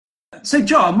So,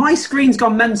 John, my screen's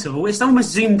gone mental. It's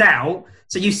almost zoomed out,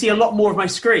 so you see a lot more of my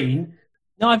screen.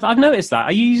 No, I've noticed that.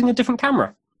 Are you using a different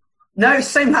camera? No,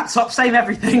 same laptop, same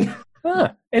everything.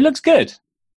 Ah, it looks good.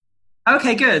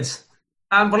 Okay, good.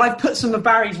 Well, I've put some of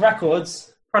Barry's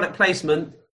records, product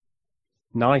placement.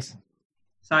 Nice.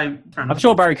 So, I'm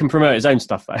sure Barry can promote his own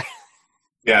stuff, though.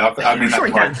 Yeah, I mean, sure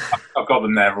that's right. I've got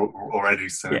them there already,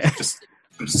 so Yeah. just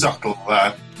some subtle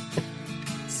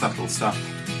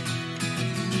stuff.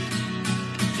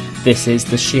 This is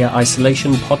the Sheer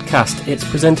Isolation podcast. It's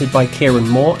presented by Kieran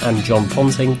Moore and John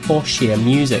Ponting for Sheer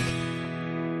Music.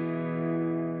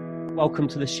 Welcome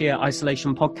to the Sheer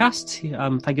Isolation podcast.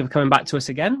 Thank you for coming back to us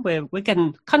again. We're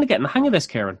getting the hang of this,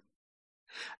 Kieran.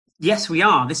 Yes, we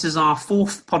are. This is our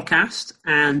fourth podcast,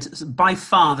 and by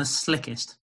far the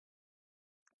slickest.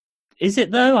 Is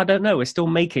it though? I don't know. We're still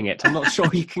making it. I'm not sure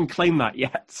you can claim that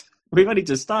yet. We've only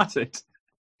just started.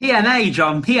 PNA,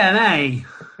 John, PNA.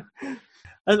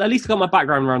 At least I got my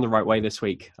background around the right way this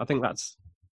week. I think that's...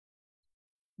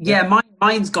 Yeah,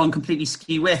 mine's gone completely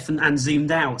skew-whiff and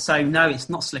zoomed out. So, no, it's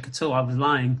not slick at all. I was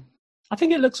lying. I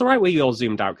think it looks all right where you're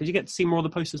zoomed out because you get to see more of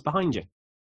the posters behind you.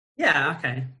 Yeah,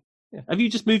 okay. Yeah. Have you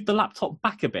just moved the laptop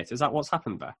back a bit? Is that what's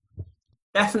happened there?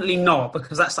 Definitely not,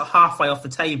 because that's halfway off the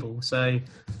table. So,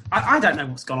 I don't know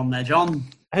what's gone on there, John.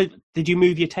 Did you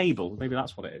move your table? Maybe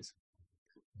that's what it is.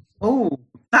 Oh,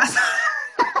 that's...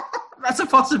 That's a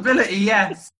possibility,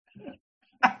 yes.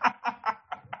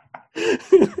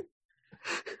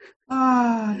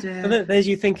 Oh, dear. So there's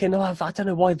you thinking, I don't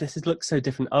know why this looks so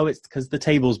different. Oh, it's because the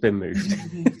table's been moved.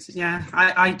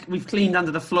 Yeah, we've cleaned under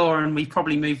the floor and we've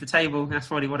probably moved the table. That's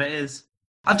probably what it is.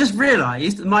 I've just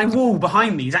realised that my wall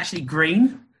behind me is actually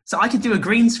green, so I could do a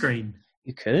green screen.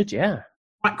 You could, yeah.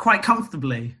 Quite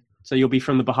comfortably. So you'll be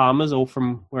from the Bahamas or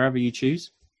from wherever you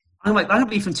choose? I'll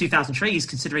be from 2000 Trees,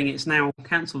 considering it's now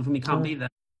cancelled and we can't be there.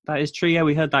 That is true, yeah.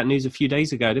 We heard that news a few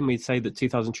days ago, didn't we? Say that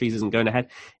 2000 Trees isn't going ahead.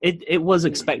 It was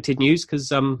expected news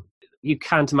because you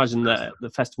can't imagine that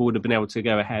the festival would have been able to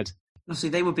go ahead. Obviously,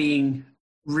 they were being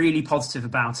really positive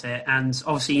about it, and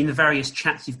obviously in the various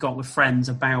chats you've got with friends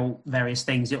about various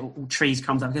things, Trees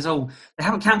comes up because, they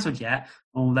haven't cancelled yet,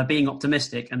 or they're being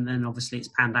optimistic, and then obviously it's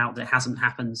panned out that it hasn't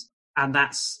happened, and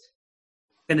that's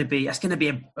going to be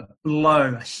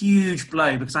a huge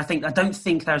blow, because I don't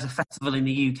think there's a festival in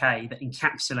the UK that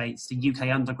encapsulates the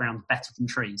UK underground better than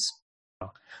Trees.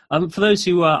 For those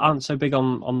who aren't so big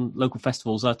on local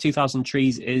festivals, 2000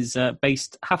 Trees is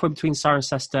based halfway between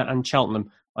Cirencester and Cheltenham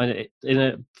in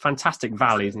a fantastic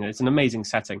valley, isn't it? It's an amazing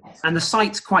setting. And the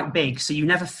site's quite big, so you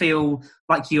never feel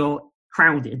like you're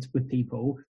crowded with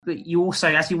people. But you also,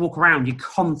 as you walk around, you're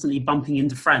constantly bumping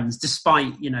into friends,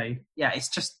 despite, it's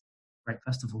just a great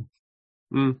festival.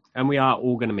 And we are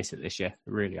all going to miss it this year.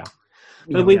 We really are.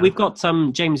 Yeah, We've got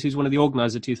James, who's one of the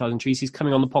organisers of 2000 Trees. He's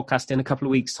coming on the podcast in a couple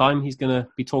of weeks' time. He's going to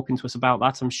be talking to us about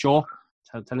that, I'm sure,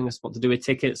 telling us what to do with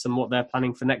tickets and what they're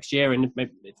planning for next year, and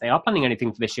if they are planning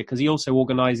anything for this year, because he also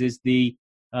organises the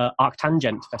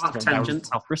Arctangent Festival down in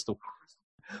South Bristol.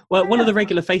 Well, one of the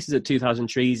regular faces at 2000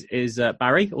 Trees is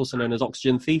Barry, also known as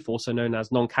Oxygen Thief, also known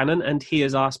as Non-Canon, and he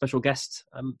is our special guest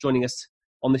joining us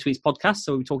on this week's podcast.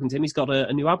 So we'll be talking to him. He's got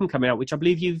a new album coming out, which I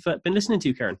believe you've been listening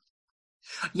to, Kieran.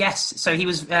 Yes, so he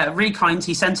was really kind.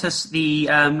 He sent us the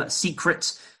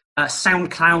secret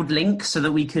SoundCloud link so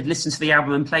that we could listen to the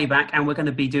album and playback, and we're going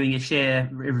to be doing a share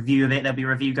review of it. There'll be a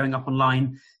review going up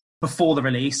online before the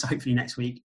release, so hopefully next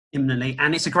week, imminently.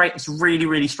 And it's a really,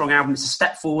 really strong album. It's a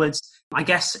step forwards. I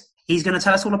guess he's going to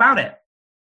tell us all about it.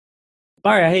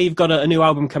 Barry, I hear you've got a new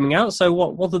album coming out. So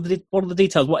what are the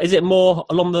details? What is it, more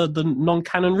along the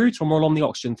Non-Canon route or more along the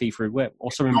Oxygen Thief route,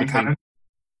 or something in between?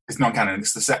 It's Non-Canon.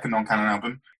 It's the second Non-Canon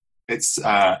album. It's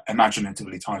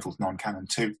imaginatively titled Non-Canon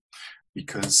 2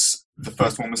 because the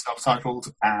first one was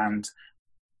self-titled, and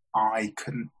I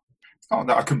couldn't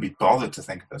be bothered to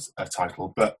think of a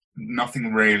title, but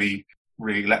nothing really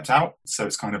leapt out. So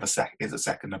it's kind of a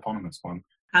second eponymous one.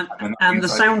 And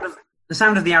the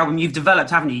sound of the album you've developed,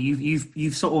 haven't you?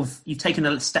 You've taken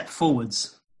a step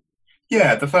forwards.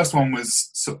 Yeah, the first one was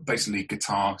basically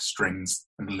guitar, strings,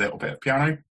 and a little bit of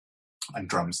piano and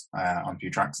drums on a few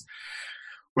tracks.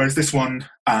 Whereas this one,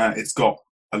 it's got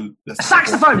a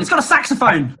saxophone. It's got a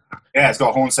saxophone. Yeah, it's got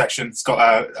a horn section. It's got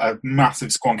a massive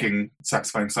squonking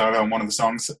saxophone solo on one of the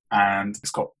songs, and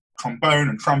it's got trombone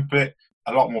and trumpet,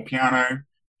 a lot more piano.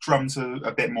 Drums are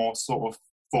a bit more sort of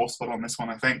forceful on this one,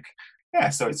 I think. Yeah,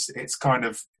 so it's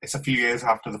a few years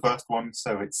after the first one,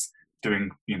 so it's doing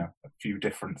a few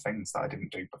different things that I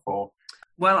didn't do before.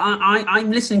 Well, I'm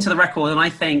listening to the record and I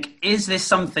think, is this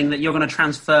something that you're going to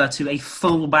transfer to a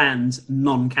full band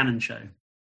Non-Canon show?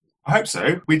 I hope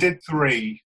so. We did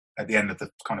 3 at the end of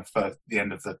the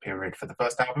end of the period for the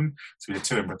first album. So we did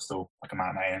 2 in Bristol, like a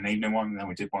matinee and an evening one, and then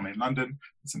we did 1 in London,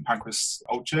 St Pancras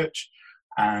Old Church,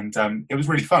 and it was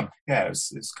really fun. Yeah, it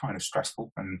was kind of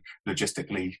stressful and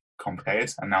logistically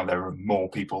complicated, and now there are more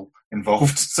people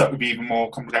involved, so it would be even more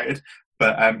complicated.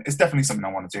 But it's definitely something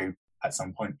I want to do at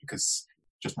some point, because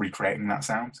just recreating that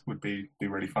sound would be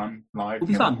really fun live. It would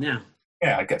be fun, yeah.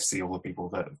 Yeah, I get to see all the people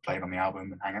that have played on the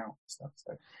album and hang out and stuff.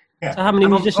 So, yeah. So how many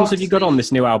musicians have you got on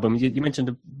this new album? You mentioned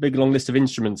a big long list of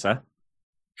instruments there.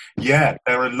 Yeah,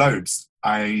 there are loads.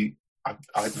 I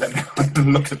let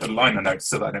me look at the liner notes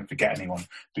so that I don't forget anyone,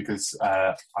 because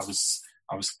I was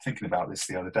thinking about this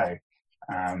the other day.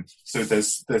 So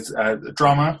there's a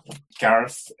drummer,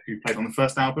 Gareth, who played on the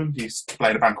first album. He's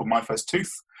played a band called My First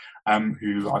Tooth,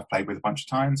 who I've played with a bunch of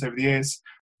times over the years.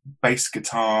 Bass,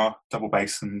 guitar, double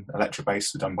bass and electro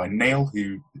bass were done by Neil,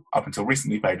 who up until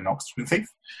recently played in Oxygen Thief.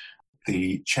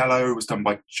 The cello was done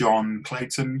by John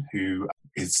Clayton, who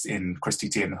is in Chris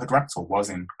T.T. and the Hoodrats, or was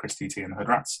in Chris T.T. and the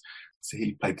Hoodrats. So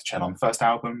he played the cello on the first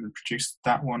album and produced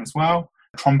that one as well.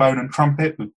 Trombone and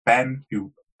trumpet with Ben,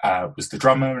 who was the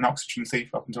drummer in Oxygen Thief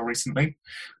up until recently.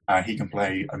 He can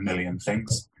play a million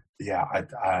things. Yeah,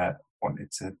 I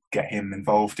wanted to get him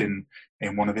involved in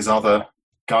one of his other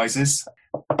guises.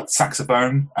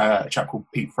 Saxophone, a chap called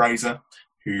Pete Fraser,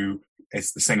 who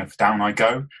is the singer for Down I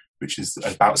Go, which is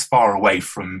about as far away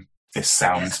from this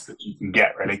sound that you can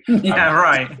get, really. Yeah,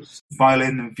 right.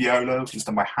 Violin and viola was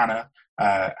done by Hannah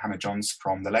Johns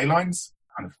from the Ley Lines,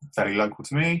 kind of fairly local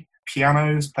to me.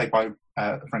 Pianos played by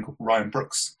a friend called Ryan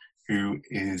Brooks, who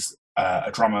is a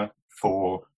drummer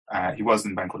for, he was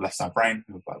in a band called Left Side Brain,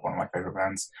 who was like one of my favourite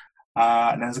bands.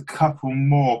 And there's a couple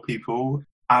more people.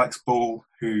 Alex Ball,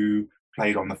 who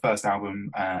played on the first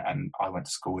album, and I went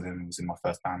to school with him, was in my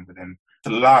first band with him.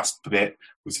 The last bit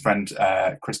was a friend,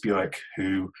 Chris Buick,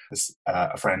 who was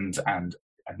a friend and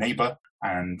a neighbour,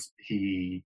 and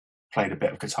he played a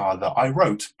bit of guitar that I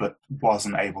wrote, but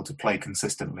wasn't able to play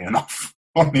consistently enough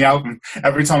on the album.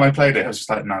 Every time I played it, I was just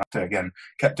like, no, I'll do it again.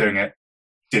 Kept doing it,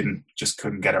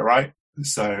 couldn't get it right.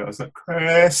 So I was like,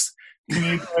 Chris, can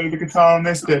you play the guitar on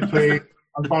this bit, please?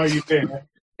 I'll buy you beer.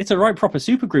 It's a right proper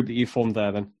supergroup that you formed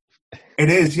there, then. It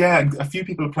is, yeah. And a few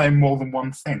people are playing more than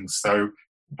one thing. So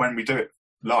when we do it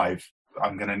live,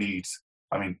 I'm going to need...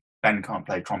 I mean, Ben can't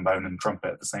play trombone and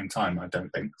trumpet at the same time, I don't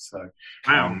think. So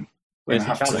Where's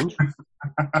the challenge?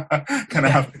 Going to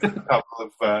have a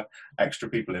couple of extra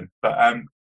people in. But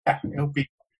yeah, it'll be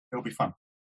fun.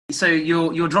 So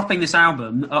you're dropping this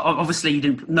album. Obviously,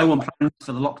 no one planned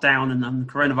for the lockdown and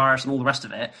coronavirus and all the rest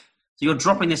of it. So you're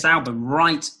dropping this album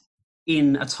right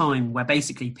in a time where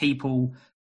basically people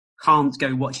can't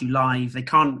go watch you live. They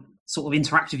can't sort of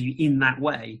interact with you in that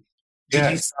way.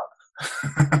 Do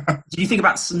you think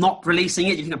about not releasing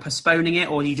it? Do you think of postponing it,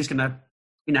 or are you just going to,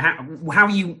 how are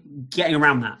you getting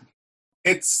around that?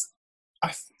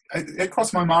 It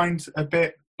crossed my mind a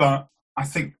bit, but I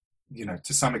think,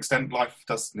 to some extent, life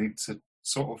does need to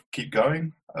sort of keep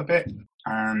going a bit,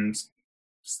 and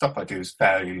stuff I do is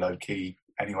fairly low key.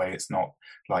 Anyway, it's not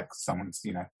like someone's,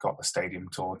 got a stadium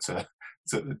tour to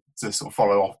sort of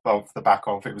follow off the back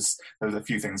of. There was a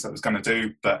few things that I was going to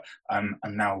do, but I'm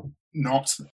now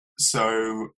not.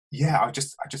 So yeah, I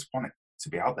just want it to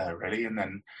be out there, really, and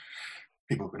then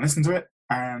people can listen to it,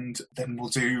 and then we'll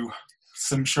do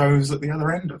some shows at the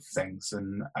other end of things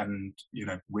and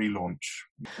relaunch.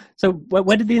 So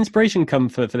where did the inspiration come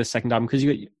for the second album? Because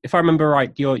if I remember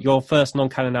right, your first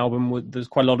non-canon album, there's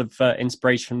quite a lot of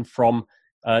inspiration from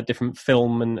different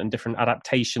film and different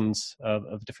adaptations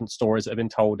of different stories that have been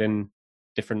told in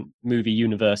different movie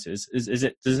universes. Does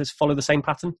this follow the same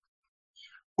pattern?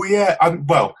 Well, yeah.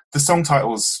 The song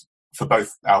titles for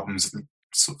both albums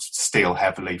sort of steal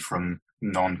heavily from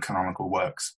non-canonical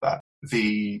works, but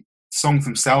the songs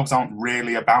themselves aren't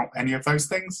really about any of those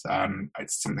things.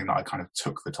 It's something that I kind of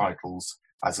took the titles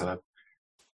as a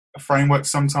framework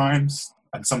sometimes,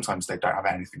 and sometimes they don't have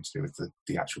anything to do with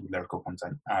the actual lyrical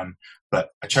content. But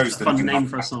I chose the fun name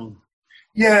for a song.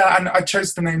 Yeah, and I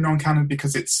chose the name non-canon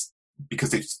because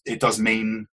it does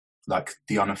mean like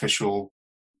the unofficial.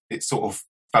 It sort of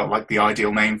felt like the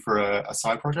ideal name for a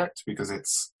side project, because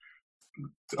it's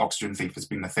Oxygen Thief has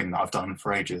been the thing that I've done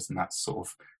for ages, and that sort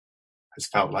of has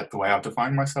felt like the way I've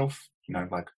defined myself.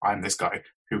 Like I'm this guy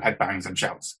who headbangs and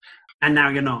shouts. And now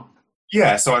you're not.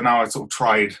 Yeah, so now I sort of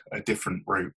tried a different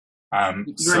route.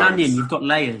 You're an onion. You've got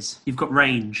layers. You've got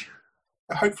range.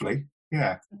 Hopefully,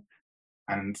 yeah.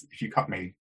 And if you cut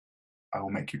me, I will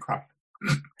make you cry.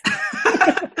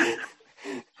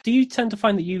 Do you tend to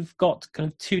find that you've got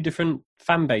kind of two different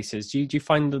fan bases? Do you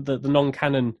find that the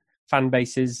non-canon fan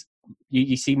bases,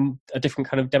 you see a different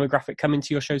kind of demographic come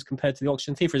into your shows compared to the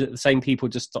Oxygen Thief, or is it the same people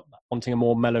just wanting a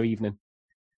more mellow evening?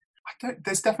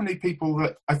 There's definitely people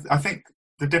that I think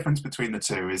the difference between the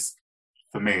two is,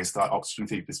 for me, is that Oxygen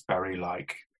Thief is very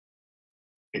like,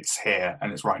 it's here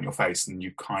and it's right in your face and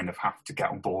you kind of have to get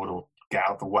on board or get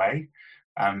out of the way.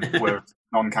 Whereas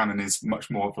non-canon is much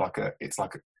more of like an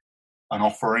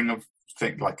offering of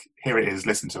thing, like, here it is,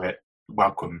 listen to it,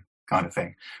 welcome kind of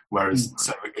thing. Whereas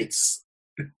so I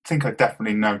think I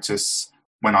definitely notice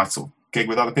when I sort of gig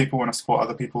with other people, when I support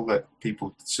other people, that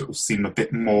people sort of seem a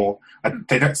bit more,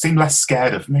 they don't seem less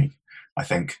scared of me, I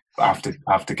think, after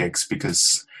gigs,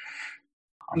 because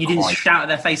you didn't shout at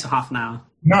their face for half an hour.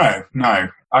 No.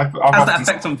 I've How's that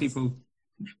affect on people?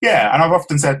 Yeah, and I've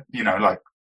often said, like,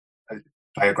 I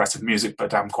play aggressive music,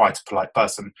 but I'm quite a polite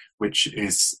person, which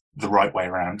is the right way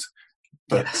around.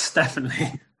 But, yes,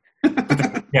 definitely.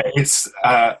 Yeah, it's,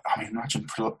 imagine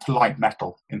polite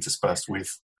metal interspersed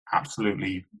with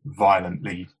absolutely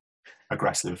violently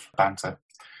aggressive banter.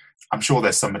 I'm sure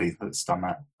there's somebody that's done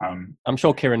that. I'm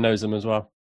sure Kieran knows them as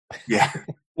well. Yeah.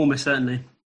 Almost certainly.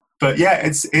 But yeah,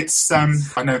 it's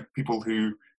I know people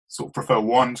who sort of prefer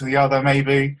one to the other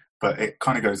maybe, but it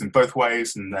kind of goes in both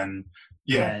ways, and then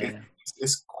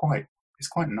it's quite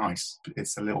nice.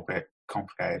 It's a little bit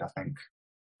complicated, I think.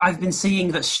 I've been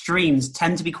seeing that streams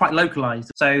tend to be quite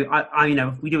localized. So I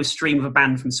if we do a stream of a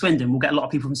band from Swindon, we'll get a lot of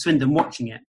people from Swindon watching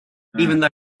it. Even though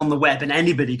on the web and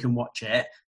anybody can watch it,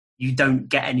 you don't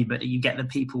get anybody. You get the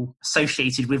people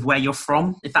associated with where you're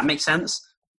from, if that makes sense.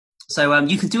 So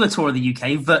you can do a tour of the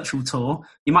UK, virtual tour.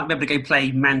 You might be able to go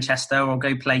play Manchester or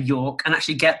go play York and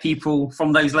actually get people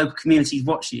from those local communities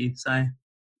watch you. So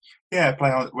yeah,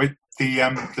 play on with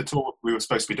the tour we were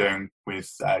supposed to be doing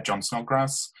with John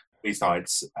Snodgrass.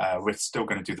 B-sides, we're still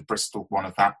going to do the Bristol one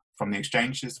of that from the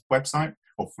Exchange's website,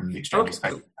 or from the Exchange's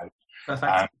page.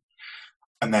 Perfect.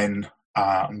 And then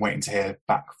I'm waiting to hear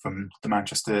back from the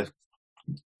Manchester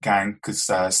gang, because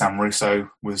Sam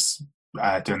Russo was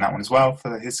doing that one as well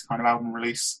for his kind of album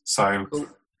release. So,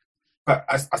 but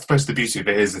I suppose the beauty of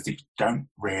it is that you don't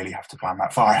really have to plan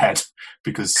that far ahead,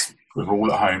 because we're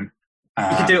all at home.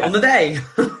 You can do it on the day.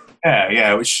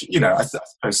 Yeah, which, I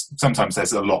suppose sometimes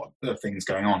there's a lot of things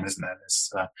going on, isn't there?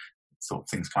 There's sort of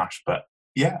things clash. But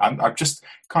yeah, I just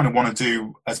kind of want to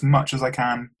do as much as I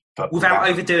can, but without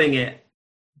overdoing it.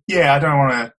 Yeah, I don't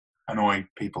want to annoy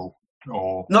people.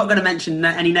 Or not going to mention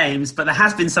any names, but there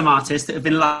has been some artists that have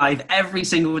been live every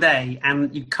single day,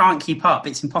 and you can't keep up.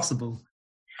 It's impossible.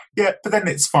 Yeah, but then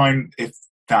it's fine if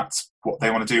that's what they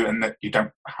want to do, and that you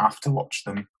don't have to watch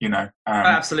them.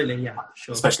 Absolutely, yeah,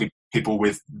 sure. Especially people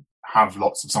have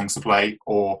lots of songs to play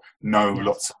or know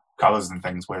lots of colours and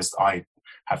things, whereas I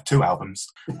have 2 albums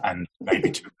and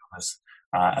maybe 2 colours,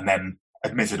 and then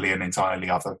admittedly an entirely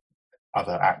other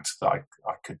act that I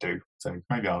could do. So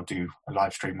maybe I'll do a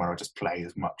live stream where I just play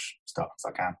as much stuff as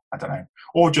I can. I don't know.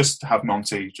 Or just have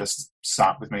Monty just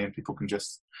sat with me and people can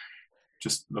just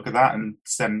look at that and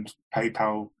send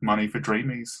PayPal money for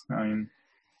Dreamies. I mean,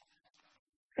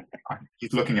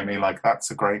 he's looking at me like that's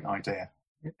a great idea.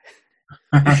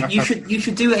 You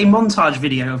should do a montage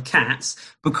video of cats,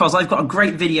 because I've got a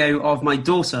great video of my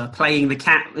daughter playing the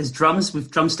cat as drums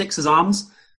with drumsticks as arms.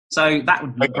 So that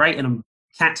would look great in a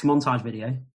cat montage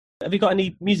video. Have you got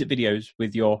any music videos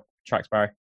with your tracks, Barry?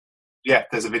 Yeah,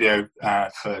 there's a video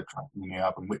for the new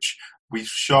album, which we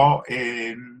shot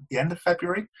in the end of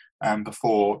February,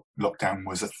 before lockdown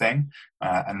was a thing.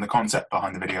 And the concept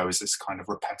behind the video is this kind of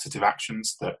repetitive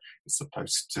actions that is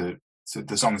supposed to. So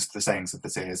the song is The Sayings of the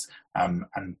Seers, and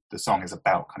the song is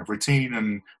about kind of routine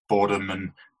and boredom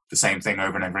and the same thing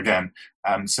over and over again.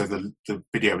 So the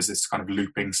video is this kind of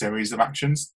looping series of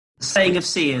actions. The Saying of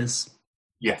Seers.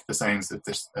 Yeah, The Sayings of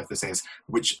the Seers,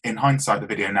 which in hindsight, the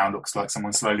video now looks like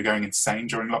someone slowly going insane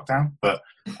during lockdown, but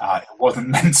it wasn't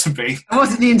meant to be. It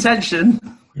wasn't the intention.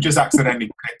 We just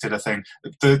accidentally predicted a thing.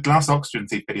 The last Oxygen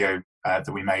Thief video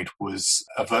that we made was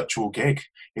a virtual gig.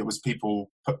 It was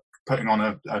people putting on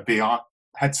a VR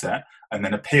headset and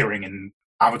then appearing in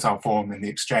avatar form in the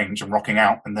Exchange and rocking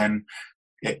out, and then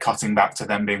it cutting back to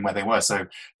them being where they were. So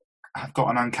I've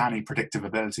got an uncanny predictive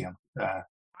ability.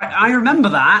 I remember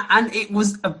that, and it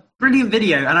was a brilliant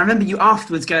video. And I remember you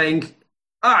afterwards going,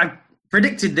 I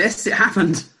predicted this, it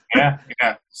happened. Yeah.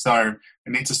 So I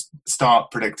need to start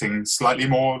predicting slightly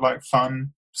more like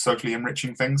fun, socially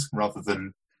enriching things rather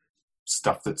than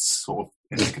stuff that's sort of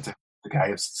indicative of the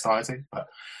decay of society. But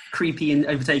creepy and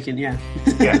overtaken, yeah.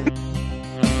 Yeah.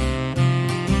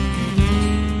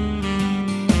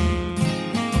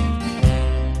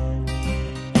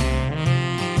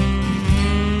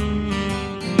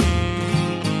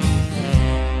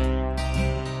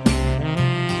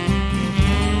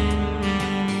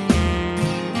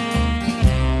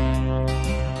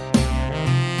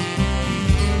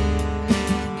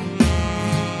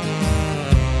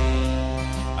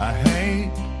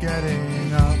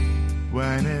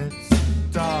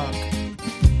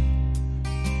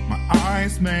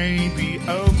 eyes may be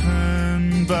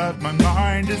open, but my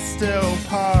mind is still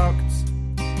parked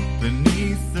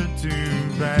beneath the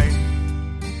duvet,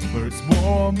 where it's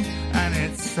warm and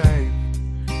it's safe.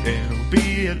 It'll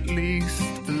be at least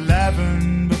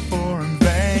 11 before I'm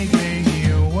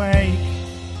vaguely awake.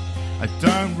 I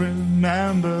don't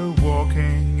remember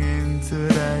walking in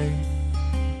today.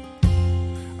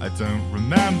 I don't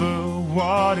remember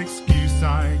what excuse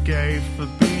I gave for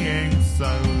being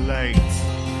so late.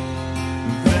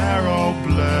 They're all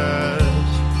blurred,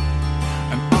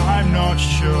 and I'm not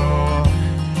sure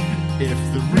if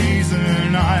the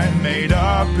reason I made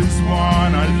up is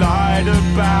one I lied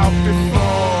about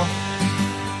before.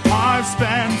 I've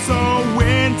spent all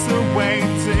winter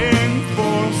waiting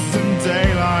for some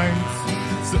daylight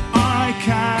so I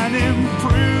can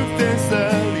improve this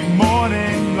early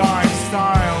morning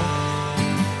lifestyle.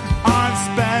 I've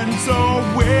spent all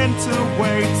winter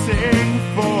waiting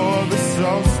for the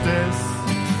solstice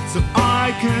so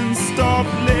I can stop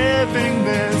living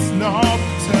this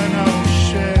nocturnal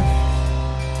shift.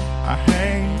 I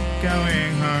hate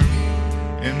going home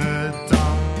in the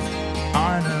dark.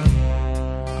 I know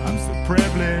I'm so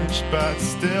privileged, but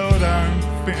still don't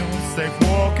feel safe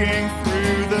walking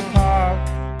through the park.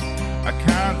 I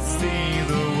can't see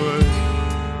the wood,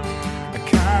 I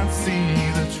can't see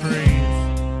the trees,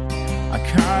 I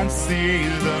can't see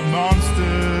the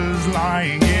monsters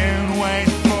lying in wait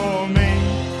for me.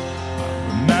 I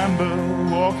remember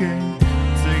walking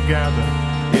together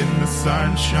in the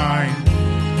sunshine,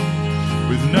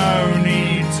 with no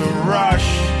need to rush,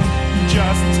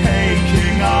 just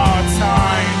taking our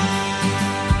time.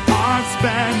 I've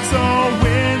spent all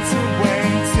winter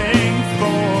waiting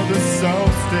for the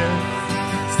solstice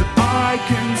so I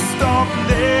can stop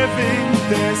living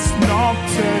this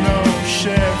nocturnal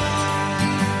shift.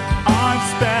 I've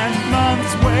spent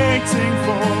months waiting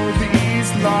for these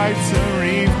lighter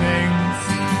evenings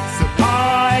so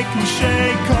I can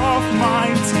shake off my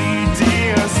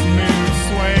tedious mood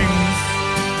swings.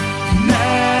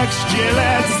 Next year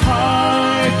let's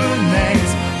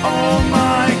hibernate all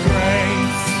my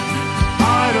grace. I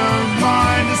don't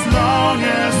mind as long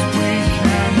as we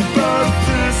can both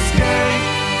escape.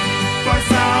 Fly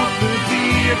south of the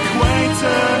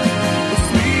equator, or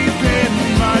sleep in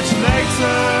much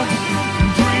later, and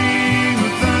dream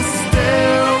of the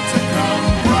still to come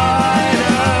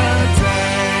brighter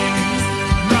days.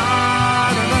 La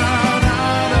da da da da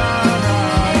da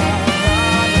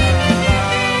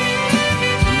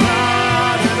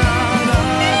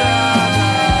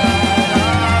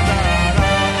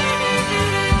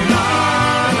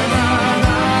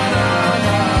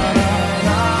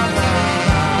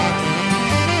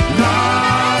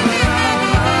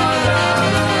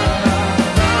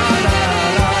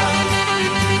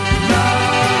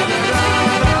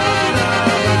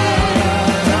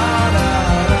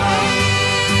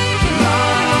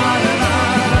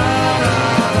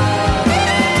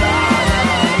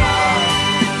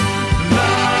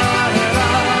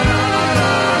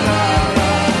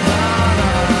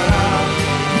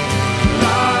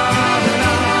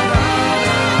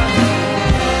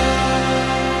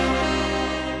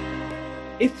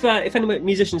If any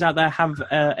musicians out there have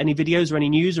any videos or any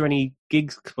news or any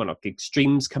gigs, well, not gigs,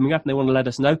 streams coming up and they want to let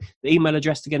us know, the email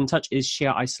address to get in touch is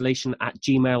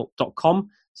sheerisolation@gmail.com.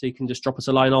 So you can just drop us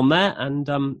a line on there. And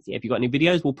if you've got any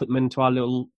videos, we'll put them into our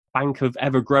little bank of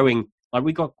ever-growing.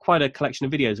 We've got quite a collection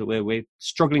of videos that we're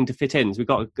struggling to fit in. So we've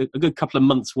got a good couple of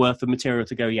months worth of material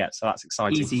to go yet. So that's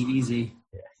exciting. Easy.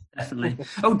 Yeah. Definitely.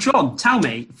 Oh, John, tell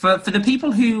me, for the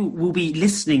people who will be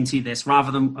listening to this rather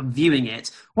than viewing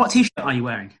it, what T-shirt are you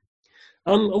wearing?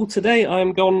 Today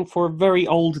I'm gone for a very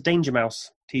old Danger Mouse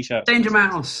T-shirt. Danger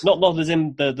Mouse. Not as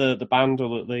in the band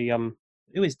or the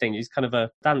who is Danger? He's kind of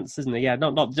a dance, isn't he? Yeah,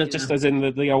 not just as in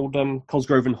the old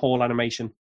Cosgrove Hall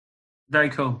animation. Very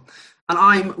cool. And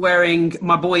I'm wearing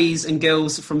my boys and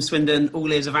girls from Swindon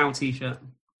All Ears of Owl T-shirt.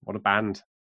 What a band.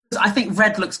 I think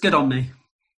red looks good on me.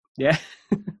 Yeah.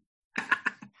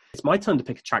 It's my turn to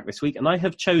pick a track this week, and I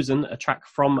have chosen a track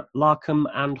from Larkham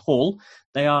and Hall.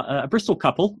 They are a Bristol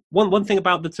couple. One thing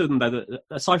about the two of them, though, that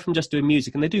aside from just doing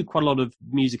music, and they do quite a lot of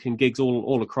music and gigs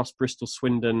all across Bristol,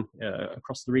 Swindon,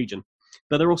 across the region,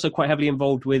 but they're also quite heavily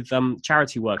involved with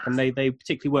charity work, and they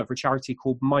particularly work for a charity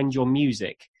called Mind Your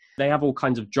Music. They have all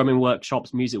kinds of drumming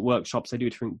workshops, music workshops. They do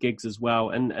different gigs as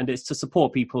well, and it's to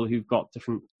support people who've got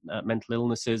different mental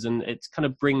illnesses, and it kind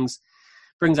of brings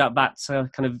out that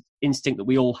kind of instinct that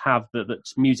we all have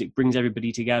that music brings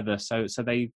everybody together. So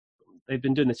they've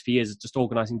been doing this for years, just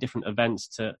organising different events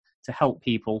to help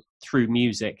people through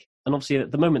music. And obviously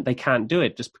at the moment they can't do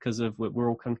it just because of we're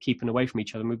all kind of keeping away from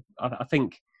each other. I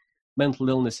think mental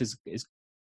illness is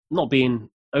not being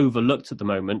overlooked at the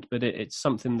moment, but it's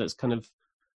something that's kind of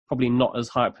probably not as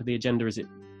high up for the agenda as it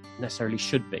necessarily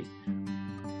should be.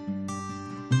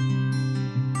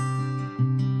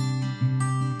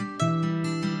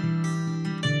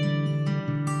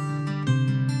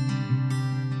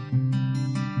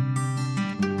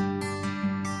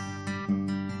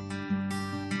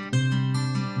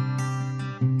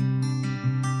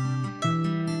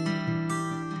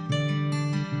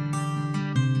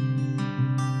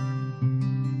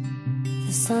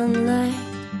 The sunlight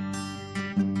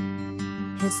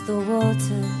hits the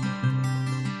water,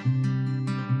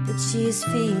 but she's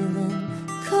feeling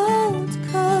cold,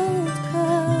 cold,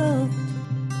 cold.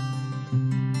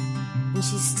 And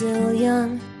she's still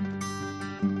young,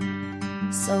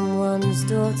 someone's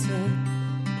daughter,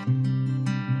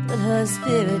 but her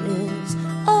spirit is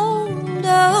old,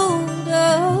 old,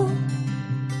 old.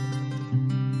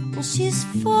 And she's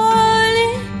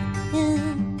falling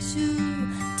into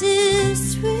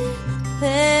disrepair,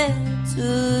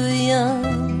 too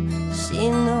young. She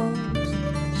knows,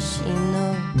 she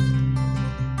knows,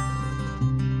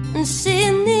 and she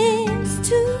needs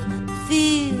to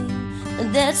feel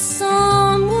that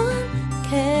someone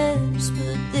cares,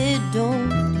 but they don't,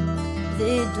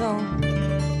 they don't,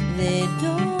 they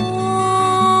don't.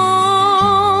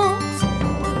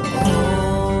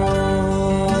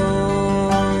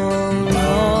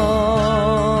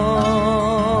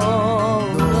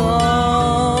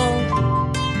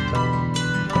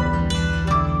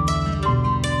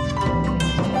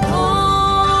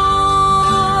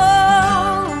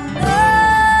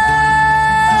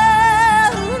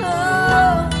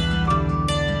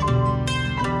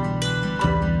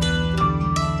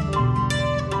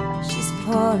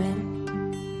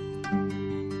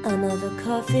 Another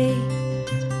coffee,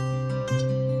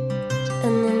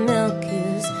 and the milk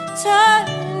is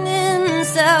turning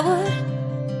sour,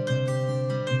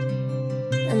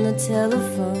 and the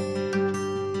telephone,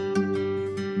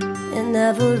 it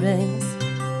never rings.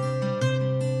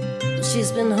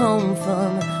 She's been home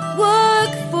from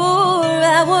work for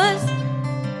hours,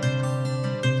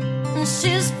 and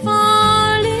she's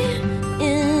falling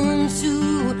into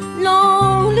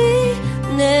loneliness,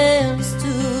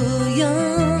 too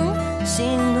young. She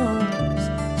knows,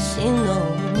 she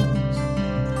knows.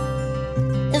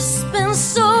 It's been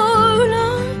so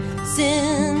long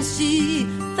since she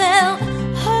felt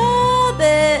her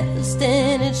best,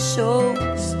 and it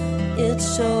shows, it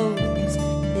shows,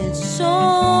 it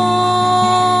shows.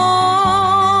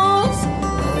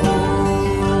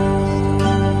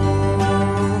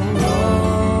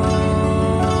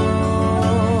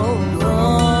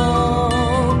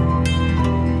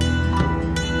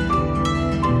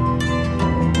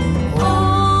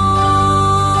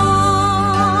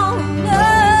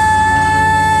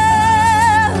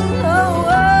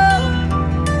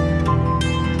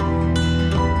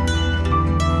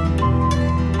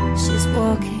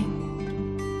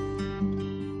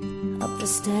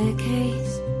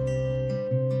 Staircase,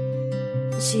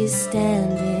 she's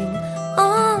standing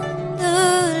on the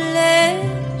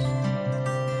ledge,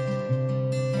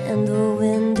 and the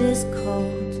wind is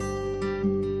cold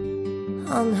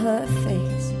on her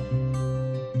face,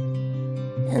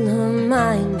 and her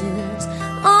mind is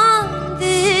on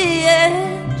the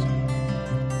edge,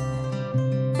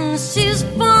 and she's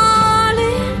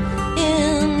falling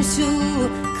into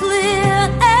clear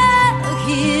air.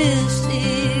 Here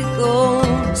she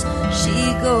goes, she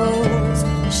goes,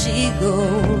 she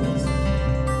goes.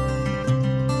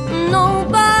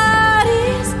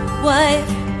 Nobody's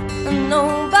wife,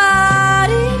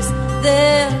 nobody's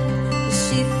there.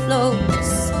 She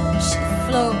floats, she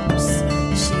floats,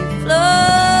 she floats.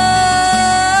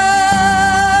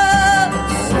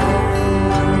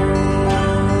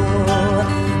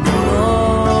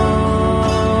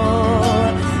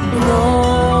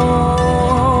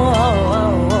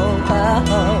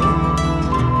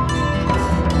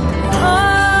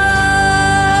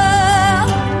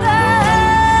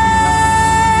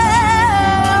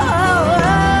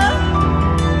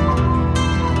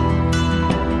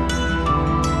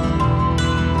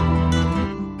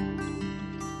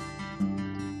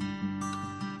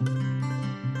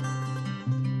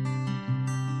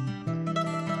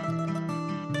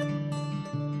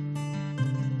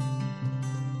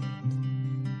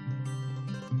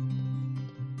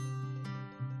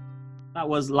 That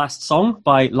was Last Song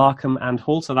by Larkham and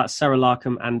Hall. So that's Sarah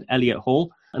Larkham and Elliot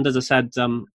Hall. And as I said,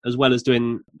 as well as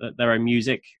doing their own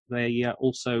music, they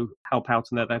also help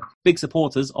out, and they're big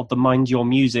supporters of the Mind Your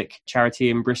Music charity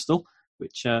in Bristol,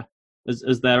 which,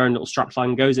 as their own little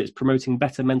strapline goes, it's promoting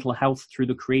better mental health through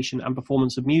the creation and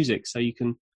performance of music. So you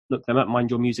can look them up,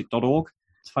 mindyourmusic.org.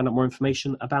 to find out more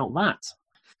information about that.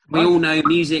 We all know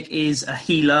music is a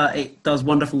healer. It does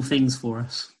wonderful things for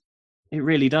us. It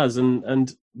really does,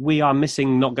 and we are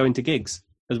missing not going to gigs.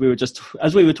 As we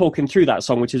were talking through that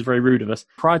song, which is very rude of us.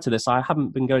 Prior to this, I haven't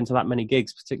been going to that many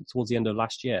gigs, particularly towards the end of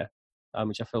last year,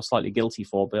 which I feel slightly guilty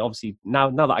for. But obviously, now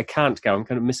that I can't go, I'm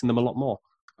kind of missing them a lot more.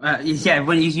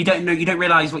 When you don't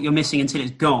realise what you're missing until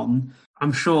it's gone.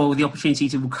 I'm sure the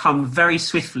opportunity will come very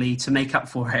swiftly to make up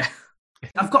for it.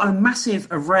 I've got a massive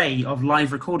array of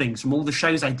live recordings from all the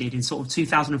shows I did in sort of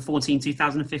 2014,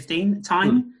 2015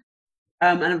 time.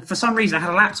 And for some reason, I had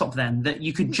a laptop then that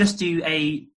you could just do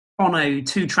a Bono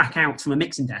 2-track out from a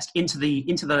mixing desk into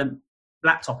the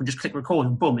laptop and just click record,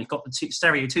 and boom, it got the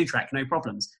stereo 2-track, no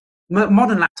problems.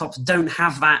 Modern laptops don't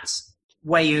have that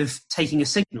way of taking a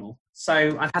signal,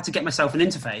 so I've had to get myself an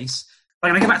interface. I'm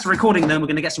going to go back to recording them. We're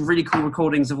going to get some really cool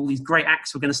recordings of all these great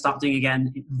acts we're going to start doing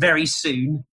again very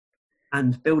soon,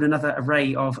 and build another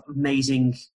array of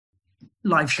amazing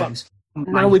live shows.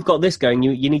 Now we've got this going,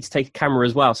 you need to take a camera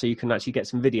as well, so you can actually get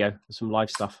some video, some live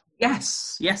stuff.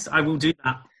 Yes, I will do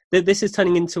that. This is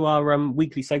turning into our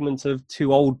weekly segment of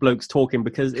two old blokes talking,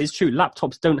 because it's true,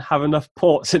 laptops don't have enough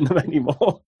ports in them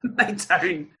anymore. They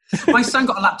don't. My son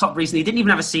got a laptop recently. He didn't even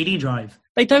have a CD drive.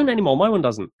 They don't anymore. My one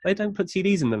doesn't. They don't put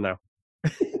CDs in them now.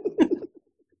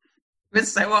 We're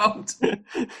so old.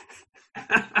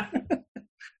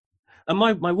 And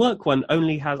my work one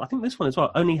only has, I think this one as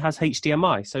well, only has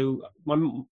HDMI. So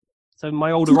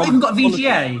my older... It's not even got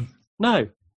VGA? No,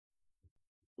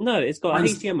 it's got a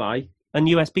HDMI and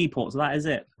USB ports. That is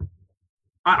it.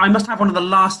 I must have one of the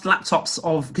last laptops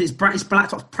because its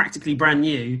laptop's practically brand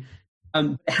new.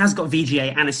 It has got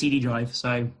VGA and a CD drive,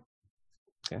 so...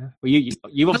 Yeah. Well,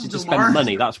 you obviously just spent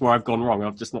money. That's where I've gone wrong.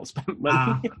 I've just not spent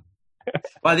money.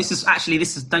 Well, this is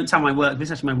don't tell my work. This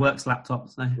is actually my work's laptop.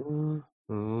 So.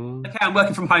 Okay, I'm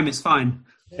working from home. It's fine.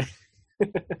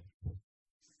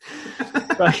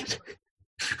 Right.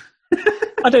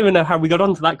 I don't even know how we got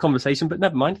onto that conversation, but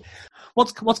never mind.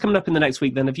 What's coming up in the next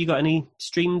week then? Have you got any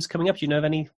streams coming up? Do you know of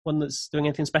anyone that's doing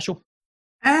anything special?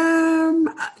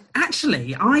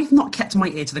 Actually, I've not kept my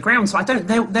ear to the ground, so I don't.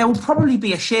 There will probably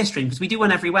be a share stream because we do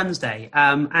one every Wednesday.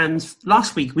 And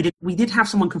last week we did have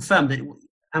someone confirmed that.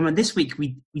 And this week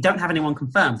we don't have anyone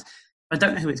confirmed. I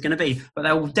don't know who it's going to be, but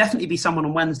there will definitely be someone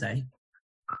on Wednesday.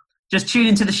 Just tune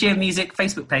into the Sheer Music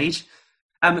Facebook page.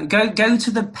 Go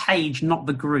to the page, not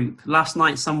the group. Last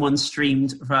night someone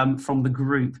streamed from the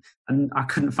group, and I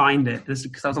couldn't find it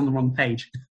because I was on the wrong page.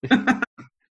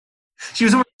 She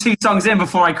was already 2 songs in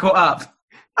before I caught up.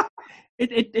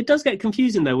 It does get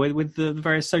confusing though with the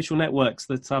various social networks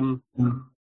that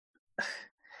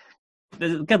It's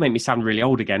going to make me sound really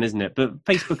old again, isn't it? But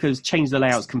Facebook has changed the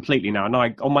layouts completely now. And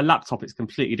on my laptop, it's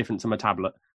completely different to my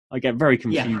tablet. I get very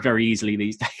confused very easily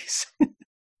these days.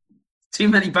 Too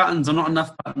many buttons or not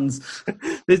enough buttons.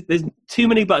 There's too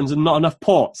many buttons and not enough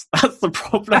ports. That's the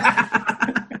problem.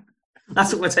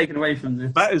 That's what we're taking away from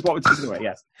this. That is what we're taking away,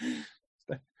 yes.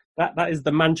 That is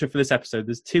the mantra for this episode.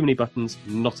 There's too many buttons,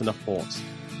 not enough ports.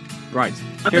 Right.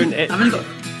 That's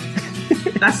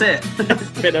it.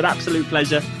 It's been an absolute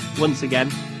pleasure once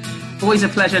again. Always a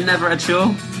pleasure, never a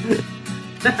chore.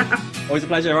 Always a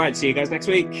pleasure. All right, see you guys next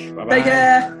week. Bye-bye. Take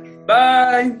care.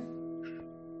 Bye.